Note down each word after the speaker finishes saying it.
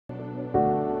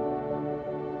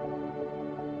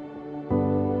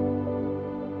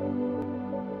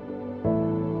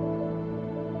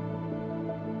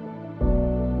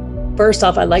First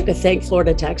off, I'd like to thank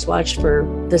Florida Tax Watch for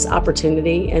this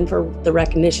opportunity and for the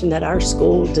recognition that our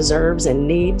school deserves and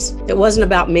needs. It wasn't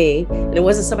about me, and it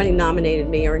wasn't somebody nominated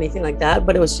me or anything like that,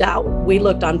 but it was how we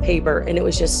looked on paper, and it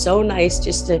was just so nice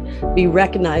just to be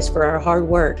recognized for our hard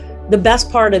work. The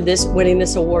best part of this, winning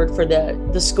this award for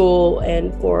the school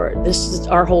and for this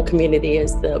our whole community,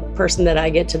 is the person that I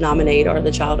get to nominate, or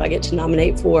the child I get to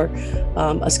nominate for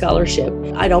a scholarship.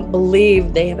 I don't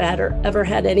believe they have ever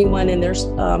had anyone in their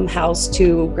house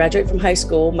to graduate from high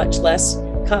school, much less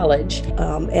college.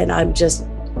 And I'm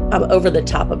over the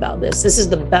top about this. This is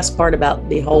the best part about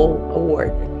the whole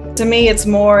award. To me, it's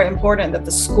more important that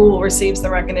the school receives the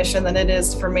recognition than it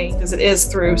is for me, because it is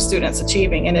through students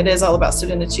achieving, and it is all about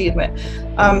student achievement.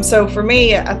 So for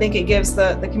me, I think it gives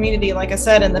the community, like I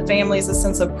said, and the families a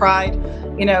sense of pride.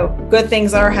 You know, good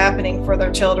things are happening for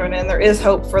their children, and there is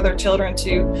hope for their children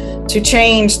to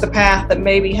change the path that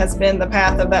maybe has been the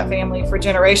path of that family for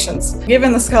generations.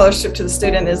 Giving the scholarship to the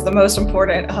student is the most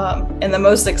important and the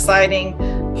most exciting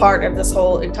part of this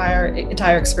whole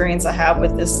entire experience I have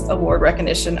with this award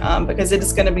recognition, because it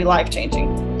is going to be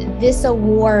life-changing. This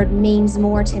award means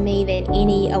more to me than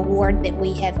any award that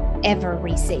we have ever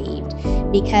received,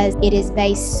 because it is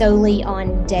based solely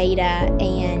on data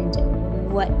and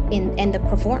the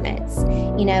performance.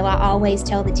 You know, I always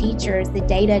tell the teachers the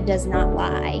data does not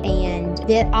lie, and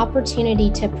the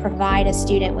opportunity to provide a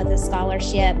student with a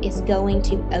scholarship is going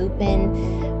to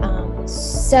open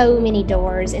so many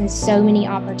doors and so many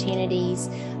opportunities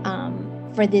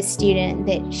for this student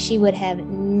that she would have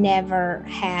never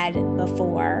had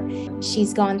before.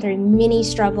 She's gone through many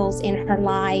struggles in her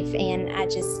life, and I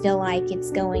just feel like it's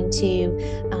going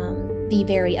to be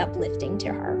very uplifting to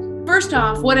her. First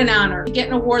off, what an honor to get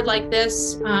an award like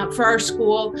this for our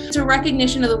school. It's a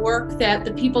recognition of the work that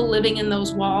the people living in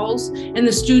those walls and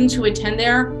the students who attend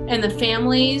there and the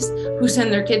families who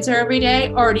send their kids there every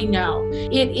day already know.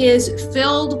 It is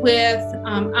filled with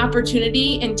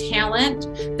opportunity and talent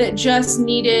that just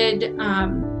needed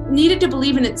to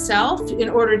believe in itself in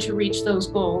order to reach those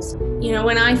goals. You know,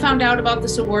 when I found out about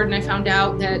this award, and I found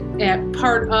out that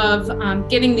part of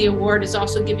getting the award is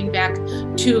also giving back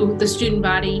to the student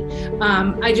body,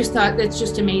 I just thought that's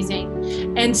just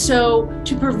amazing. And so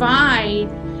to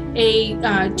provide a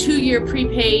 2-year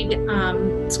prepaid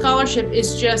scholarship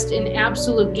is just an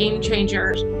absolute game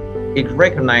changer. It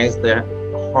recognized the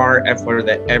hard effort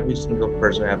that every single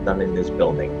person have done in this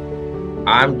building.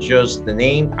 I'm just the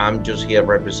name, I'm just here to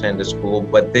represent the school,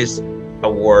 but this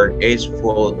award is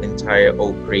for the entire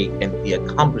Oak Creek and the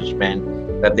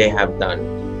accomplishment that they have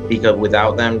done, because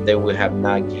without them, they would have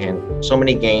not gained so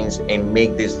many gains and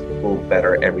make this school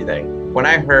better every day. When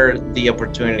I heard the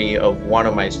opportunity of one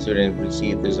of my students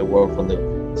receive this award from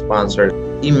the sponsor,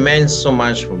 it meant so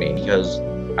much for me, because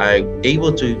I'm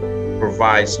able to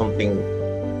provide something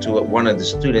to one of the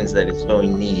students that is so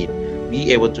in need.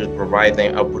 Be able to provide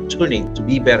them opportunity to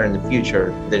be better in the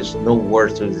future. There's no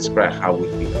words to describe how we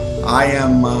feel. I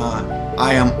am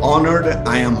honored,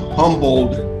 I am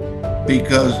humbled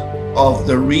because of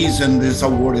the reason this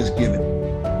award is given.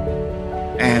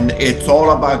 And it's all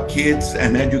about kids,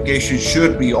 and education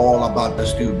should be all about the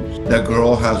students. The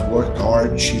girl has worked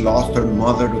hard. She lost her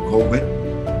mother to COVID.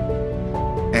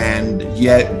 And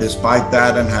yet, despite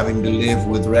that and having to live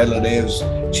with relatives,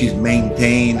 she's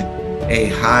maintained a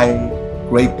high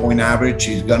grade point average.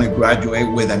 She's going to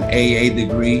graduate with an AA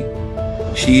degree.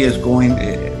 She is going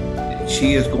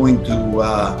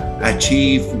to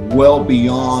achieve well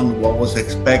beyond what was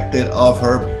expected of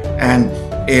her. And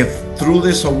if through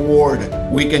this award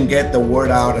we can get the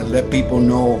word out and let people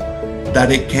know that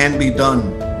it can be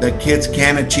done, that kids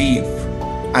can achieve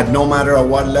at no matter at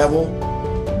what level,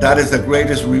 that is the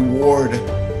greatest reward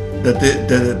that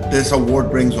this award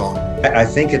brings on. I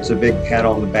think it's a big pat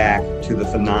on the back to the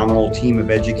phenomenal team of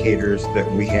educators that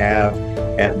we have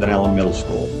at Vanilla Middle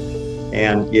School.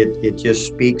 And it just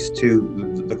speaks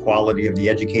to the quality of the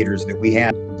educators that we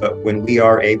have. But when we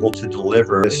are able to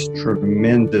deliver this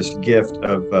tremendous gift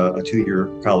of a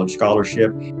 2-year college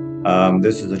scholarship,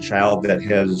 this is a child that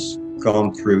has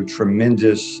gone through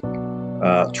tremendous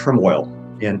turmoil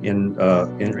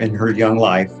in her young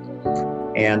life.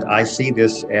 And I see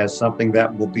this as something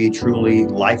that will be truly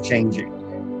life-changing.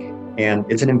 And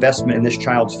it's an investment in this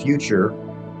child's future,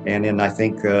 and in, I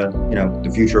think,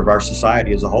 the future of our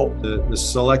society as a whole. The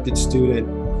selected student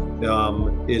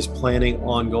is planning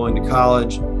on going to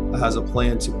college, has a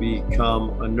plan to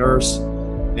become a nurse,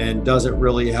 and doesn't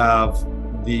really have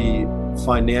the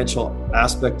financial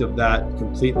aspect of that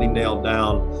completely nailed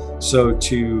down. So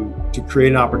to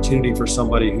create an opportunity for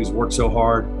somebody who's worked so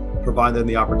hard provide them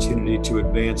the opportunity to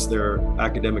advance their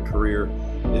academic career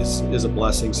is a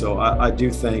blessing. So I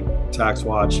do thank Tax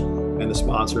Watch and the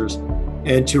sponsors,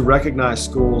 and to recognize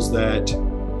schools that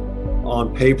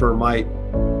on paper might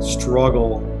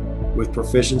struggle with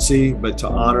proficiency, but to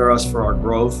honor us for our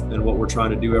growth and what we're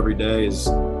trying to do every day is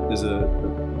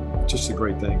just a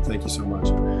great thing. Thank you so much.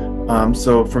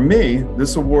 So for me,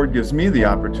 this award gives me the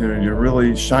opportunity to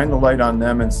really shine the light on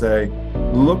them and say,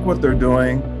 look what they're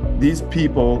doing. These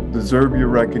people deserve your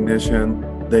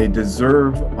recognition. They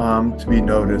deserve to be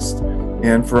noticed.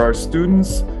 And for our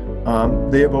students,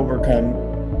 they have overcome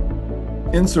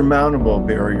insurmountable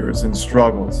barriers and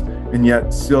struggles, and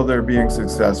yet still they're being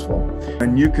successful.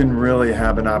 And you can really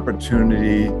have an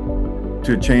opportunity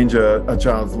to change a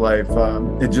child's life.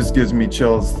 It just gives me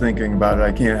chills thinking about it.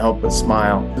 I can't help but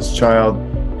smile. This child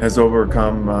has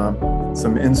overcome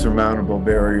some insurmountable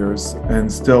barriers,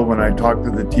 and still when I talk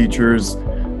to the teachers,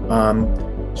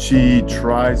 she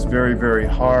tries very, very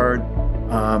hard.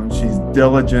 She's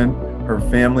diligent. Her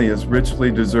family is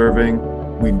richly deserving.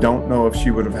 We don't know if she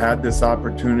would have had this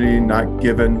opportunity not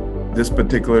given this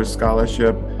particular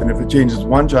scholarship. And if it changes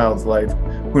one child's life,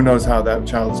 who knows how that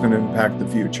child is going to impact the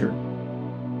future.